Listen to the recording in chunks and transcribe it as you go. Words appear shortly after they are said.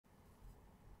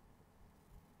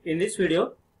In this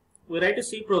video, we write a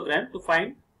C program to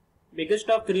find biggest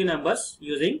of three numbers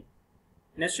using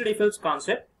nested if else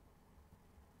concept.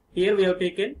 Here we have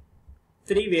taken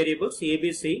three variables A,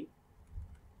 B, C,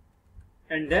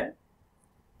 and then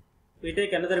we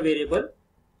take another variable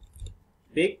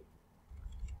big,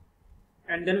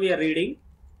 and then we are reading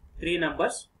three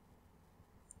numbers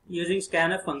using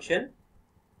scanf function.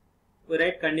 We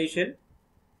write condition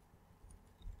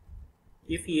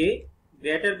if A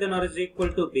greater than or is equal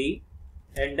to B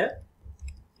and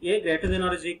A greater than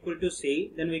or is equal to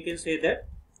C, then we can say that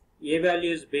A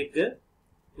value is big.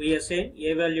 We assign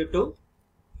A value to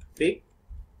big.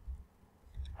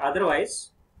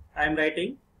 Otherwise, I am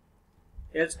writing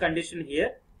else condition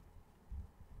here.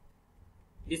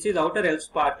 This is outer else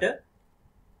part.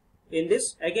 In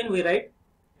this, again we write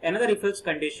another if else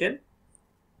condition.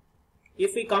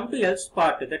 If we come to else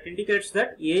part, that indicates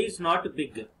that A is not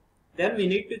big. Then we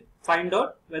need to find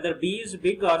out whether B is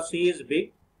big or C is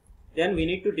big. Then we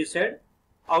need to decide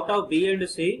out of B and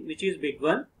C which is big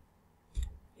one.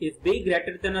 If B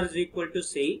greater than or is equal to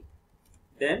C,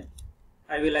 then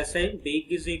I will assign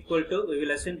big is equal to, we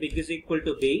will assign big is equal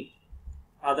to B.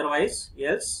 Otherwise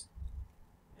else,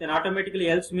 then automatically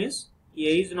else means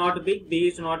A is not big, B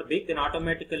is not big, then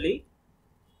automatically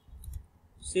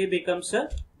C becomes a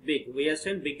big. We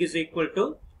assign big is equal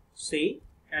to C,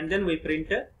 and then we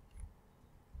printf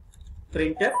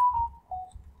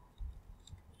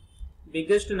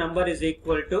biggest number is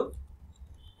equal to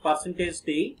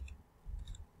 %t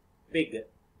big.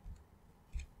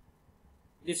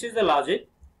 This is the logic,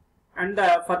 and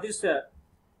for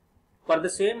the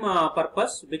same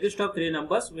purpose, biggest of three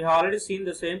numbers, we have already seen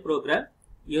the same program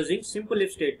using simple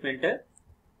if statement,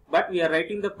 but we are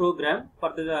writing the program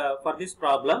for this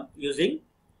problem using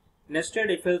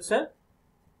nested if else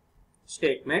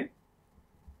statement.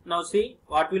 Now see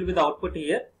what will be the output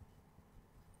here.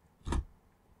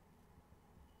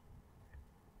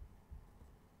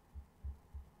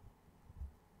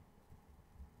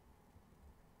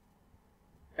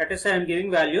 Let us say I am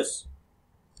giving values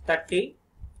 30,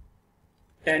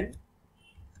 10,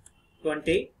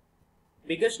 20.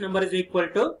 Biggest number is equal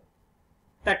to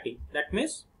 30. That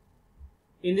means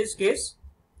in this case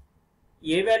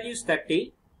A value is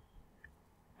 30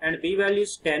 and B value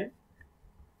is 10.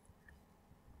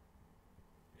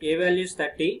 A value is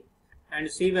 30 and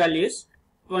C value is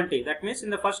 20. That means in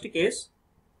the first case,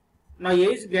 now A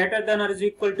is greater than or is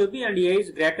equal to B and A is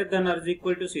greater than or is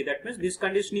equal to C. That means this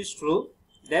condition is true.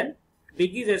 Then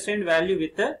big is assigned value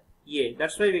with A.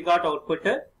 That's why we got output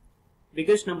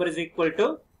biggest number is equal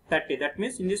to 30. That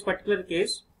means in this particular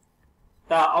case,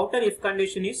 the outer if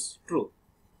condition is true.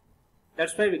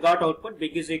 That's why we got output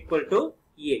big is equal to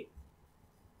A.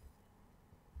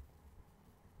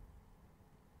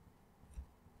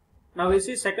 Now we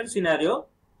see second scenario.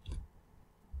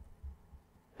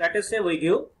 Let us say we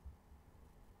give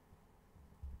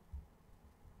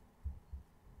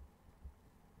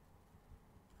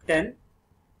 10,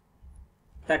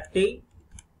 30,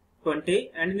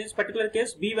 20, and in this particular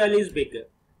case B value is big.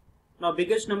 Now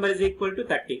biggest number is equal to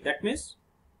 30. That means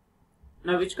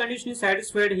now which condition is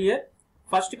satisfied here?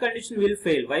 First condition will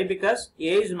fail. Why? Because A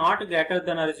is not greater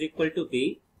than or is equal to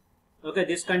B. Okay,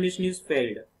 this condition is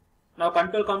failed. Now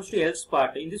control comes to else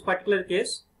part. In this particular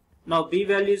case, now B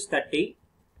value is 30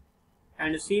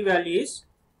 and C value is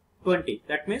 20.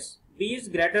 That means B is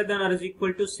greater than or is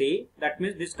equal to C. That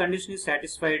means this condition is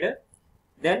satisfied.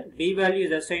 Then B value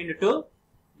is assigned to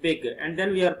big, and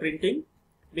then we are printing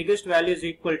biggest value is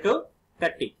equal to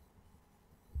 30.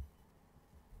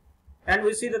 And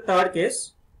we see the third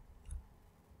case.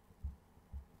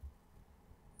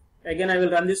 Again I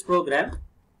will run this program.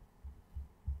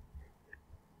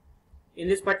 In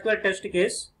this particular test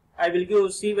case, I will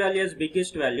give C value as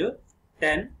biggest value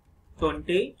 10,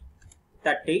 20,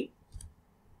 30.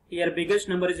 Here biggest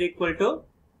number is equal to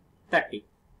 30.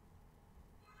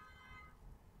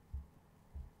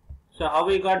 So how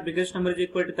we got biggest number is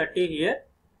equal to 30 here?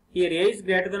 Here A is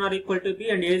greater than or equal to B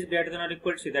and A is greater than or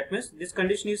equal to C. That means this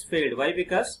condition is failed. Why?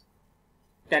 Because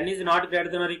 10 is not greater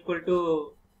than or equal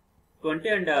to 20,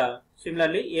 and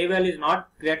similarly A value is not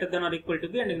greater than or equal to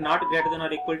B and not greater than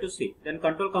or equal to C. Then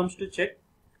control comes to check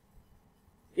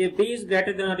if B is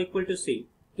greater than or equal to C.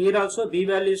 Here also B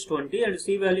value is 20 and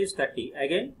C value is 30.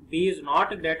 Again B is not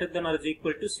greater than or is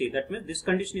equal to C. That means this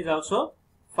condition is also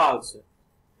false.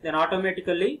 Then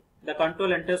automatically the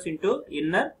control enters into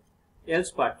inner else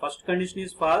part. First condition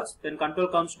is false, then control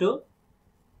comes to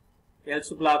else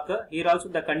block. Here also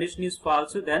the condition is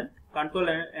false, then control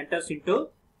enters into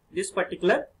this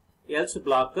particular else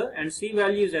block, and C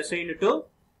value is assigned to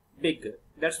big.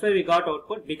 That's why we got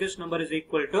output biggest number is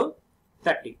equal to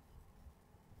 30.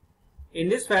 In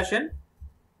this fashion,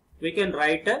 we can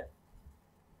write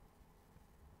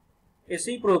a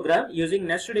C program using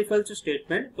nested if else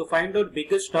statement to find out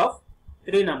biggest of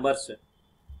 3 numbers.